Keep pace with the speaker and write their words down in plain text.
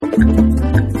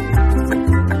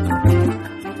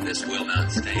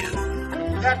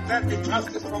and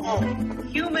justice for all.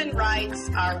 Human rights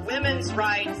are women's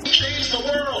rights. Change the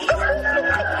world.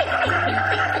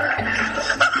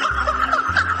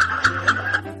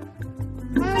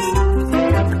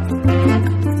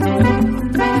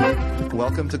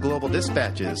 Welcome to Global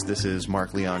Dispatches. This is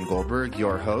Mark Leon Goldberg,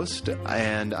 your host,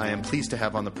 and I am pleased to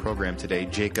have on the program today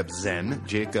Jacob Zen.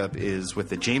 Jacob is with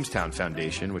the Jamestown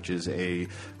Foundation, which is a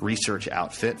research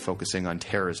outfit focusing on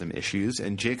terrorism issues,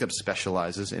 and Jacob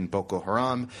specializes in Boko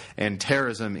Haram and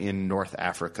terrorism in North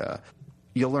Africa.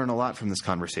 You'll learn a lot from this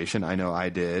conversation. I know I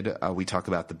did. We talk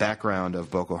about the background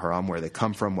of Boko Haram, where they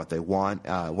come from, what they want,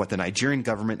 what the Nigerian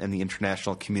government and the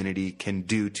international community can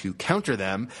do to counter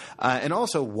them, and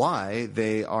also why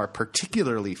they are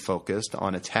particularly focused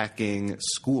on attacking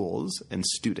schools and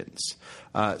students.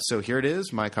 So here it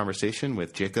is, my conversation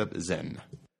with Jacob Zen.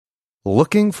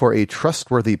 Looking for a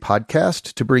trustworthy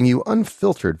podcast to bring you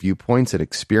unfiltered viewpoints and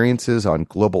experiences on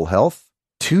global health?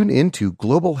 Tune into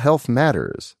Global Health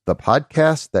Matters, the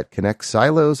podcast that connects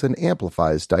silos and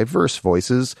amplifies diverse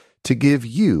voices to give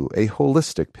you a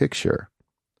holistic picture.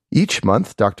 Each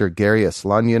month, Dr. Gary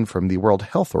Aslanyan from the World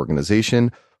Health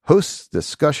Organization hosts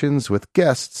discussions with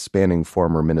guests spanning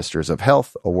former ministers of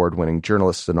health, award-winning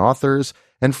journalists and authors,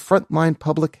 and frontline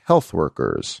public health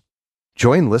workers.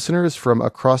 Join listeners from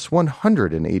across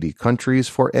 180 countries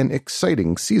for an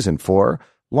exciting Season 4,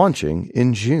 launching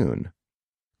in June.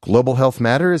 Global Health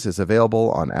Matters is available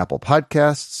on Apple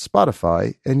Podcasts,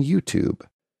 Spotify, and YouTube.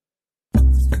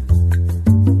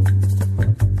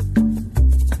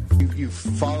 You've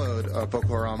followed Boko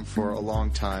Haram for a long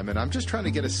time, and I'm just trying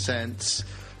to get a sense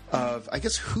of, I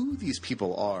guess, who these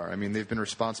people are. I mean, they've been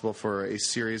responsible for a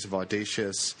series of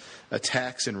audacious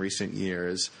attacks in recent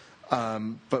years.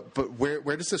 But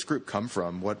where does this group come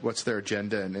from? What's their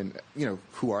agenda, and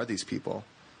who are these people?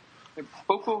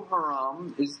 Boko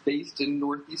Haram is based in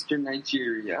northeastern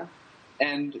Nigeria,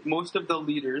 and most of the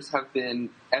leaders have been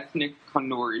ethnic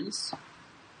Kanuris.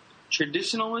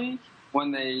 Traditionally,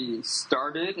 when they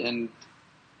started and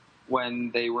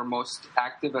when they were most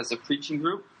active as a preaching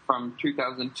group from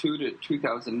 2002 to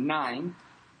 2009,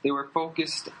 they were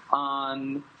focused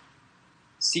on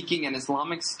seeking an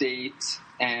Islamic state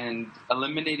and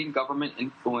eliminating government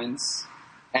influence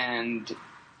and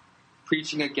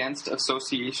preaching against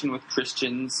association with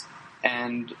Christians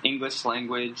and English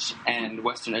language and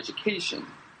Western education.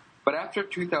 But after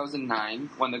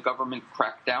 2009, when the government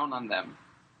cracked down on them,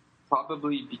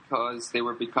 probably because they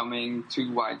were becoming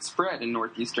too widespread in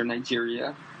northeastern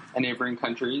Nigeria and neighboring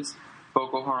countries,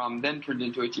 Boko Haram then turned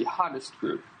into a jihadist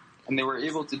group. And they were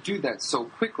able to do that so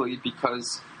quickly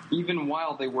because even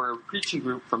while they were a preaching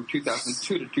group from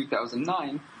 2002 to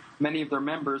 2009, many of their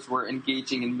members were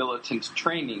engaging in militant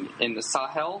training in the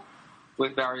Sahel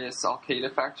with various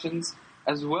Al-Qaeda factions,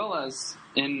 as well as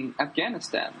in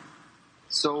Afghanistan.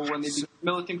 So when they became a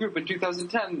militant group in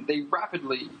 2010, they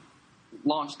rapidly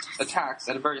launched attacks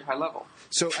at a very high level.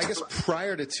 So I guess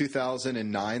prior to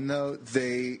 2009, though,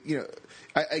 they,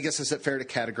 I guess is it fair to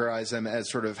categorize them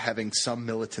as sort of having some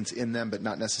militants in them, but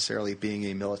not necessarily being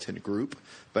a militant group?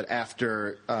 But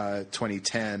after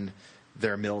 2010,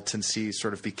 their militancy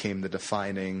sort of became the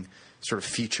defining sort of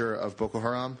feature of Boko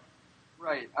Haram?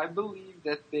 Right. I believe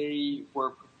that they were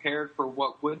prepared for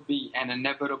what would be an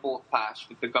inevitable clash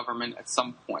with the government at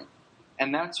some point.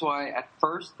 And that's why at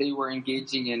first they were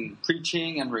engaging in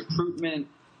preaching and recruitment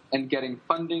and getting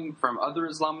funding from other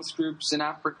Islamist groups in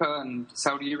Africa and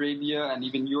Saudi Arabia and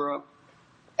even Europe.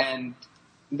 And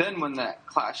then when that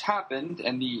clash happened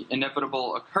and the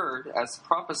inevitable occurred, as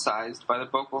prophesized by the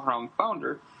Boko Haram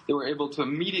founder, they were able to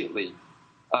immediately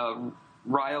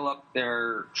rile up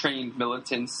their trained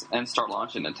militants and start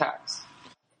launching attacks.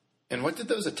 And what did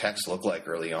those attacks look like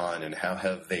early on, and how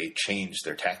have they changed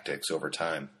their tactics over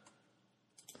time?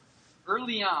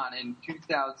 Early on in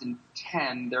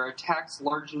 2010, their attacks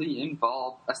largely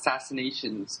involved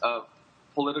assassinations of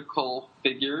political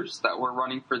figures that were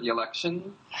running for the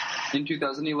election in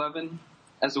 2011,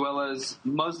 as well as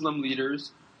Muslim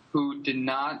leaders who did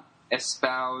not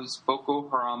espouse Boko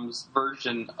Haram's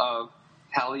version of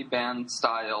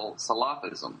Taliban-style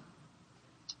Salafism.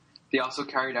 They also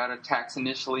carried out attacks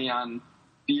initially on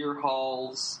beer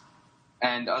halls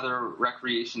and other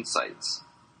recreation sites.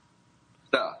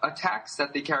 The attacks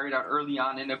that they carried out early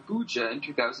on in Abuja in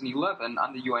 2011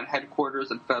 on the UN headquarters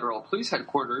and federal police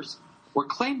headquarters were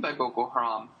claimed by Boko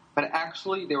Haram, but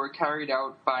actually they were carried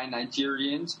out by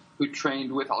Nigerians who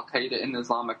trained with Al-Qaeda in the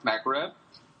Islamic Maghreb,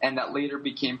 and that later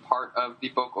became part of the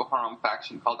Boko Haram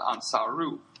faction called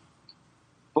Ansaru.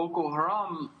 Boko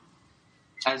Haram,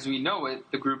 as we know it,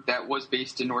 the group that was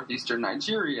based in northeastern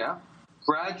Nigeria,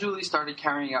 gradually started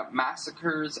carrying out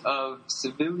massacres of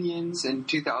civilians in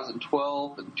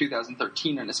 2012 and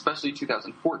 2013, and especially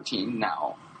 2014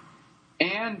 now.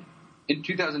 And in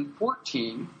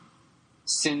 2014,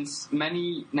 since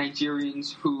many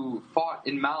Nigerians who fought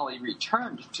in Mali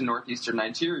returned to northeastern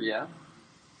Nigeria,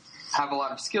 have a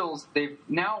lot of skills, they've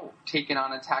now taken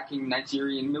on attacking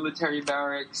Nigerian military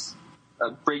barracks,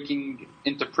 breaking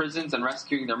into prisons and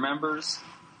rescuing their members,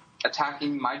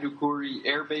 attacking Maiduguri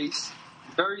Air Base.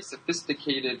 Very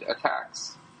sophisticated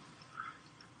attacks.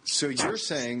 So you're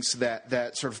saying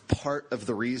that sort of part of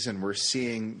the reason we're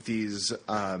seeing these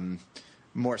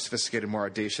more sophisticated, more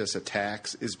audacious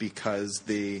attacks is because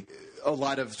a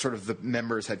lot of sort of the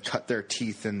members had cut their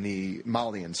teeth in the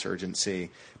Mali insurgency,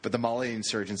 but the Mali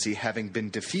insurgency having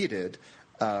been defeated,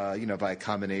 by a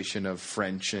combination of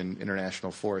French and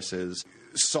international forces,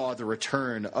 saw the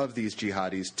return of these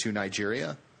jihadis to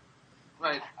Nigeria?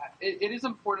 Right. It is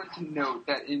important to note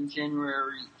that in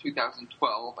January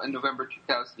 2012 and November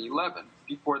 2011,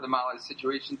 before the Mali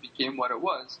situation became what it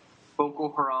was,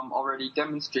 Boko Haram already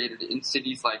demonstrated in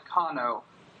cities like Kano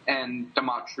and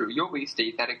Damaturu, Yobe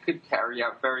State, that it could carry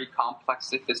out very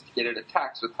complex, sophisticated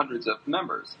attacks with hundreds of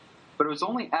members. But it was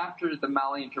only after the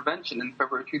Mali intervention in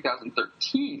February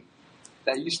 2013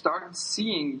 that you started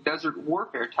seeing desert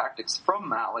warfare tactics from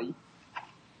Mali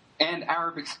and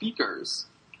Arabic speakers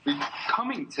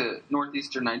coming to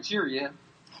northeastern Nigeria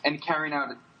and carrying out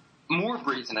more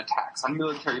brazen attacks on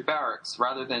military barracks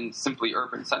rather than simply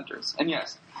urban centers. And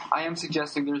yes, I am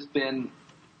suggesting there's been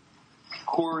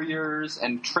couriers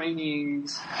and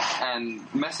trainings and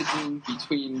messaging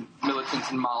between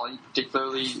militants in Mali,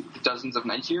 particularly the dozens of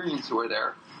Nigerians who are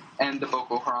there, and the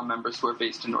Boko Haram members who are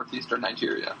based in northeastern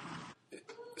Nigeria.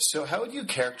 So how would you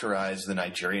characterize the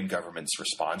Nigerian government's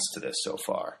response to this so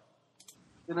far?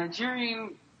 The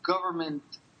Nigerian government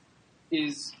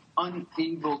is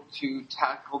unable to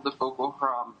tackle the Boko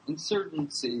Haram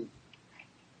insurgency.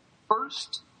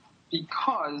 First,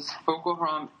 because Boko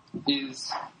Haram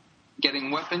is getting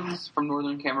weapons from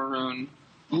northern Cameroon,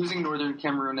 using northern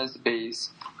Cameroon as a base,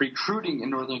 recruiting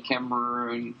in northern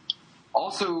Cameroon,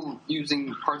 also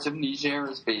using parts of Niger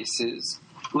as bases,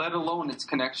 let alone its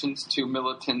connections to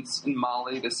militants in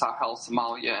Mali, the Sahel,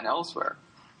 Somalia, and elsewhere.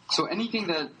 So anything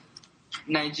that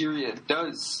Nigeria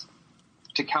does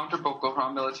to counter Boko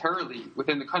Haram militarily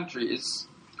within the country is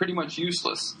pretty much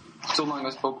useless, so long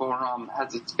as Boko Haram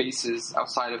has its bases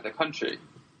outside of the country.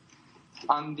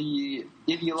 On the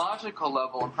ideological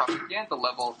level and propaganda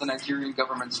level, the Nigerian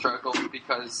government struggles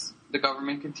because the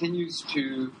government continues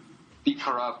to be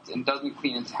corrupt and doesn't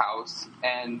clean its house,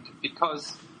 and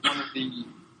because one of the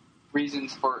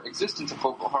reasons for existence of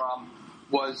Boko Haram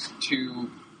was to,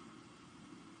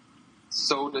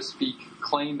 so to speak,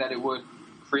 claim that it would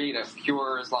create a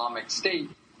pure Islamic state,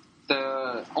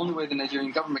 the only way the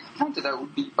Nigerian government can counter that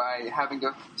would be by having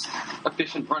an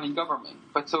efficient running government.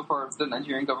 But so far, the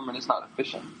Nigerian government is not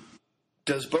efficient.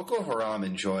 Does Boko Haram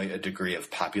enjoy a degree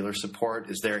of popular support?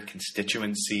 Is there a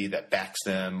constituency that backs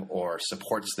them or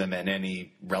supports them in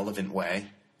any relevant way?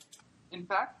 In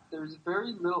fact, there's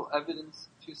very little evidence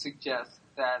to suggest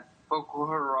that Boko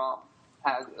Haram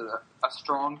has a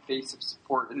strong base of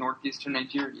support in northeastern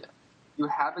Nigeria. You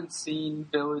haven't seen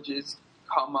villages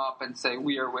come up and say,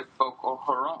 we are with Boko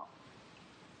Haram.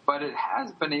 But it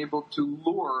has been able to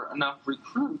lure enough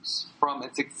recruits from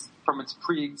its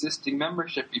pre-existing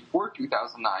membership before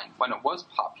 2009, when it was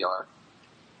popular,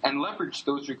 and leverage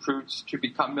those recruits to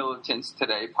become militants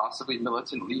today, possibly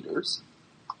militant leaders.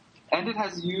 And it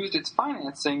has used its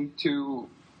financing to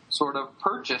sort of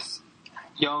purchase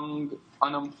young,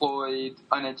 unemployed,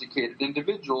 uneducated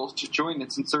individuals to join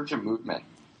its insurgent movement.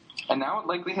 And now it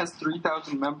likely has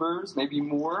 3,000 members, maybe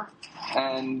more,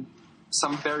 and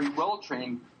some very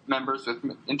well-trained members with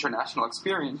international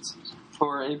experience who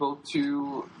are able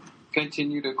to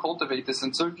continue to cultivate this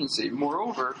insurgency.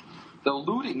 Moreover, the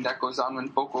looting that goes on when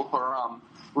Boko Haram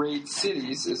raids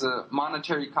cities is a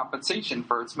monetary compensation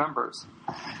for its members.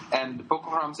 And Boko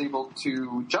Haram is able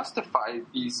to justify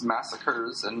these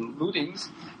massacres and lootings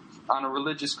on a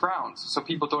religious grounds, so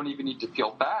people don't even need to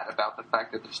feel bad about the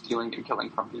fact that they're stealing and killing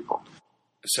from people.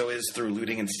 So is through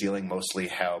looting and stealing mostly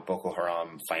how Boko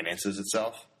Haram finances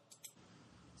itself?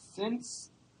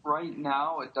 Since right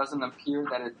now it doesn't appear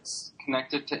that it's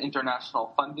connected to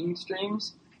international funding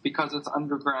streams because it's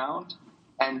underground,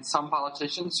 and some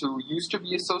politicians who used to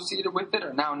be associated with it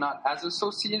are now not as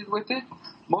associated with it,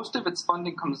 most of its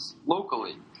funding comes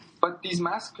locally. But these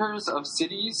massacres of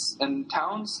cities and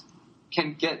towns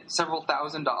can get several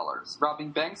 $1,000s.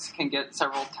 Robbing banks can get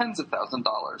several tens of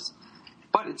 $1,000s.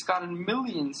 But it's gotten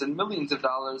millions and millions of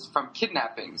dollars from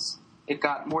kidnappings. It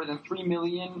got more than 3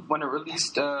 million when it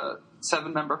released a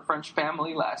 7-member French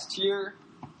family last year.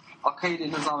 Al-Qaeda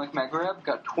in Islamic Maghreb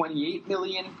got 28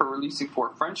 million for releasing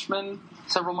 4 Frenchmen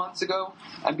several months ago.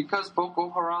 And because Boko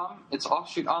Haram, its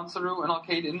offshoot Ansarut, and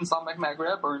Al-Qaeda in Islamic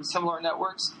Maghreb are in similar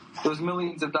networks, those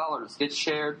millions of dollars get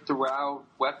shared throughout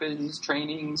weapons,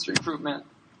 trainings, recruitment,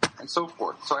 and so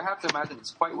forth. So I have to imagine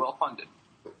it's quite well funded.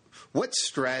 What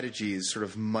strategies sort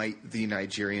of might the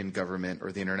Nigerian government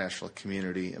or the international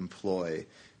community employ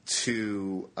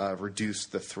to reduce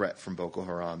the threat from Boko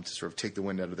Haram, to sort of take the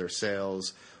wind out of their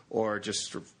sails, or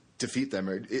just sort of defeat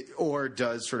them? Or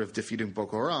does sort of defeating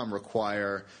Boko Haram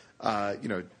require,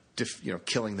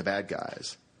 killing the bad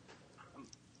guys?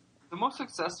 The most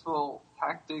successful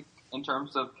tactic in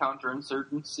terms of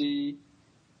counterinsurgency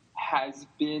has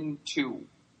been to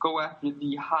go after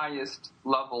the highest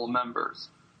level members.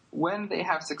 When they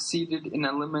have succeeded in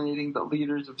eliminating the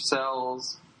leaders of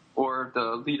cells or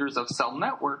the leaders of cell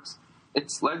networks,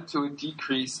 it's led to a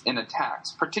decrease in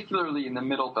attacks, particularly in the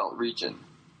Middle Belt region.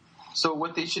 So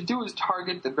what they should do is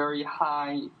target the very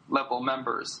high-level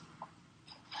members.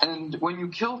 And when you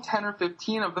kill 10 or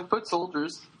 15 of the foot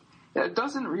soldiers, it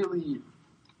doesn't really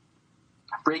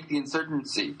break the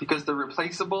insurgency because they're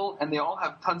replaceable and they all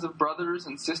have tons of brothers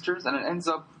and sisters, and it ends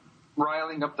up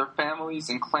riling up their families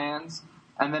and clans,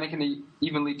 and then it can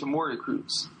even lead to more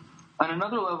recruits. On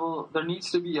another level, there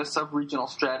needs to be a sub-regional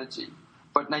strategy.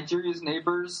 But Nigeria's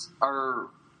neighbors are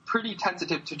pretty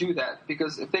tentative to do that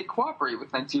because if they cooperate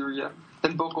with Nigeria,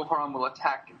 then Boko Haram will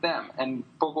attack them. And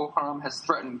Boko Haram has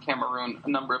threatened Cameroon a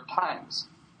number of times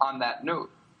on that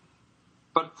note.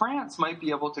 But France might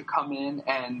be able to come in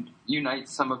and unite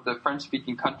some of the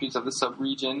French-speaking countries of the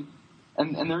sub-region.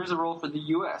 And there is a role for the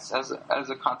U.S. as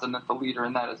a continental leader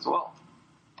in that as well.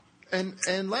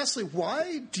 And lastly,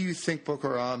 why do you think Boko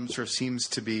Haram sort of seems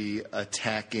to be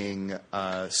attacking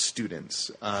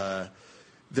students?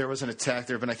 There was an attack.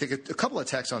 There have been, I think, a couple of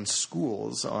attacks on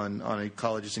schools, on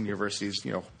colleges and universities.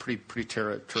 Pretty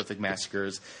terrific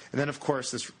massacres. And then, of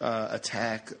course, this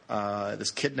attack,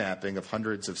 this kidnapping of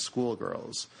hundreds of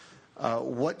schoolgirls.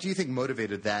 What do you think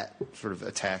motivated that sort of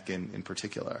attack in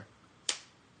particular?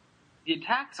 The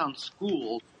attacks on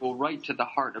schools go right to the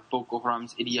heart of Boko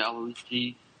Haram's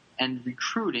ideology and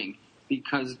recruiting,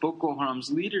 because Boko Haram's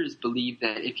leaders believe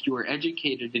that if you are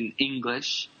educated in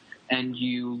English and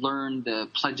you learn the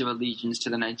Pledge of Allegiance to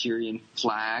the Nigerian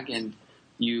flag and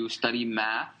you study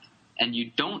math and you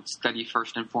don't study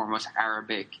first and foremost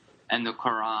Arabic and the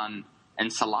Quran and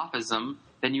Salafism,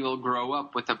 then you will grow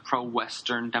up with a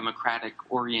pro-Western democratic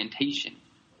orientation.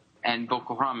 And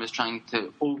Boko Haram is trying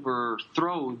to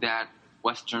overthrow that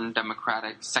Western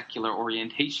democratic secular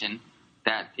orientation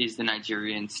that is the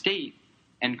Nigerian state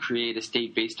and create a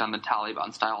state based on the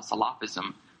Taliban-style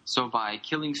Salafism. So by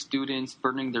killing students,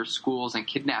 burning their schools, and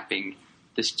kidnapping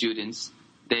the students,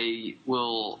 they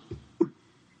will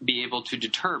be able to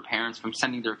deter parents from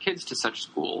sending their kids to such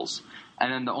schools.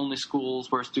 And then the only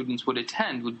schools where students would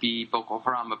attend would be Boko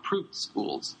Haram-approved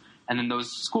schools. And then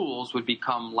those schools would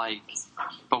become like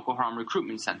Boko Haram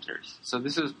recruitment centers. So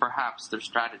this is perhaps their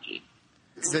strategy.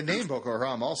 The name Boko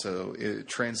Haram also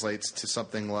translates to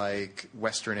something like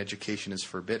Western education is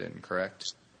forbidden,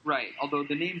 correct? Right, although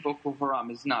the name Boko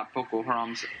Haram is not Boko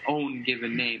Haram's own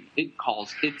given name. It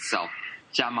calls itself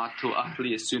Jama'atu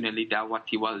Ahli Sunnah li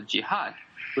Dawati wal Jihad,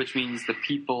 which means the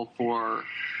people for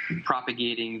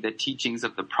propagating the teachings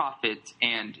of the Prophet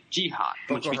and jihad.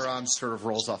 Boko Haram sort of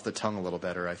rolls off the tongue a little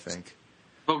better, I think.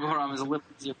 Boko Haram is a little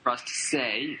easier for us to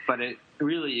say, but it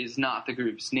really is not the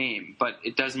group's name. But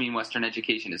it does mean Western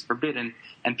education is forbidden,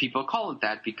 and people call it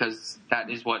that because that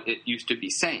is what it used to be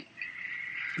saying.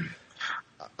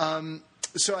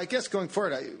 So I guess going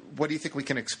forward, what do you think we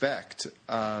can expect,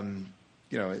 in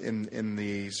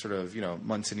the sort of,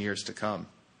 months and years to come?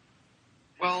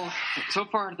 Well, so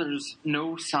far there's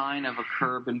no sign of a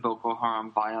curb in Boko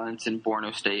Haram violence in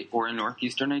Borno State or in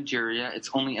northeastern Nigeria.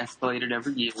 It's only escalated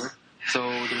every year. So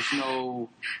there's no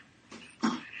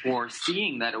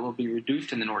foreseeing that it will be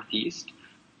reduced in the Northeast.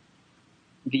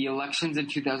 The elections in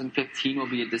 2015 will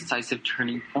be a decisive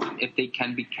turning point if they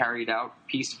can be carried out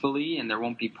peacefully and there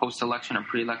won't be post-election or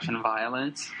pre-election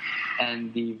violence,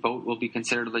 and the vote will be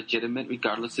considered legitimate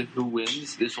regardless of who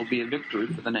wins. This will be a victory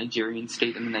for the Nigerian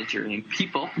state and the Nigerian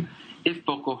people. If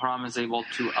Boko Haram is able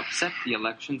to upset the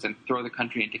elections and throw the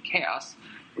country into chaos,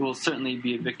 it will certainly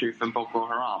be a victory from Boko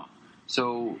Haram.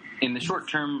 So in the short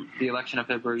term, the election of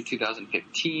February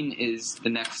 2015 is the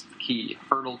next key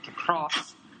hurdle to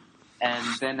cross. And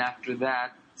then after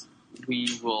that, we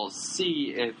will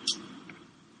see if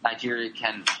Nigeria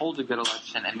can hold a good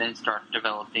election and then start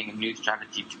developing a new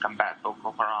strategy to combat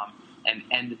Boko Haram and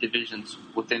end the divisions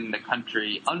within the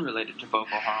country unrelated to Boko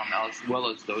Haram, as well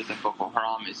as those that Boko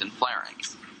Haram is flaring.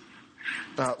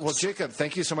 Well, Jacob,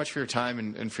 thank you so much for your time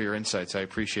and for your insights. I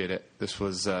appreciate it. This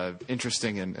was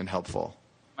interesting and helpful.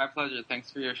 My pleasure.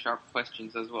 Thanks for your sharp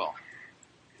questions as well.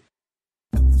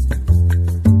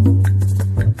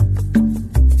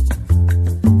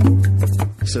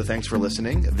 So thanks for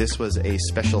listening. This was a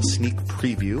special sneak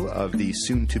preview of the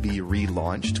soon-to-be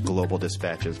relaunched Global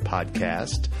Dispatches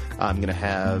podcast. I'm going to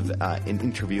have a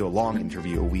long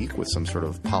interview a week with some sort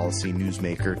of policy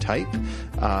newsmaker type,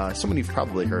 someone you've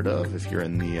probably heard of if you're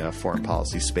in the foreign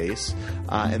policy space.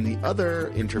 And the other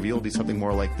interview will be something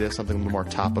more like this, something a little more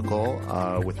topical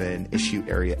with an issue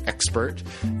area expert,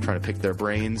 trying to pick their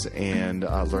brains and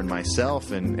learn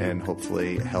myself and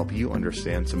hopefully help you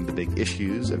understand some of the big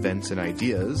issues, events, and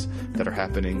ideas that are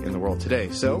happening in the world today.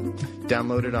 So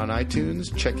download it on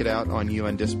iTunes, check it out on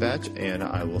UN Dispatch, and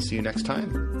I will see you next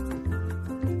time.